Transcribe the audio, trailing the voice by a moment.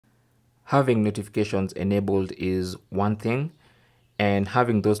having notifications enabled is one thing, and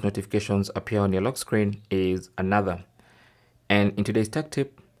having those notifications appear on your lock screen is another. And in today's tech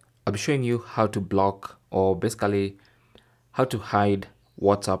tip, I'll be showing you how to block, or basically how to hide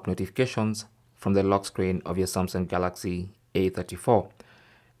WhatsApp notifications from the lock screen of your Samsung Galaxy A34.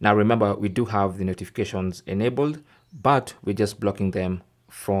 Now remember, we do have the notifications enabled, but we're just blocking them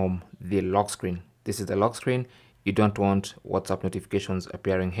from the lock screen. This is the lock screen. You don't want WhatsApp notifications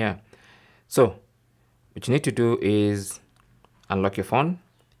appearing here. So what you need to do is unlock your phone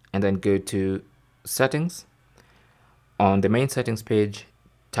and then go to settings. On the main settings page,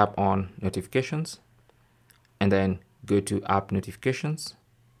 tap on notifications and then go to app notifications.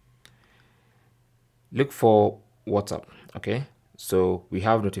 Look for WhatsApp. Okay, so we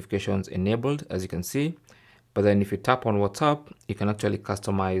have notifications enabled, as you can see, but then if you tap on WhatsApp, you can actually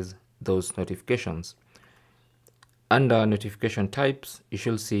customize those notifications. Under notification types, you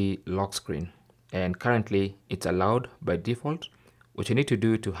should see lock screen, and currently it's allowed by default. What you need to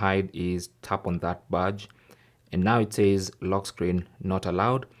do to hide is tap on that badge, and now it says lock screen not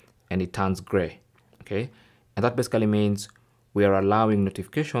allowed, and it turns gray. Okay, and that basically means we are allowing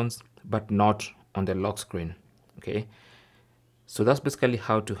notifications but not on the lock screen. Okay, so that's basically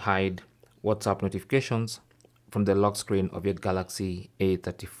how to hide WhatsApp notifications from the lock screen of your Galaxy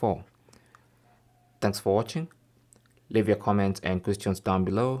A34. Thanks for watching. Leave your comments and questions down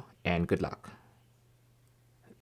below, and good luck.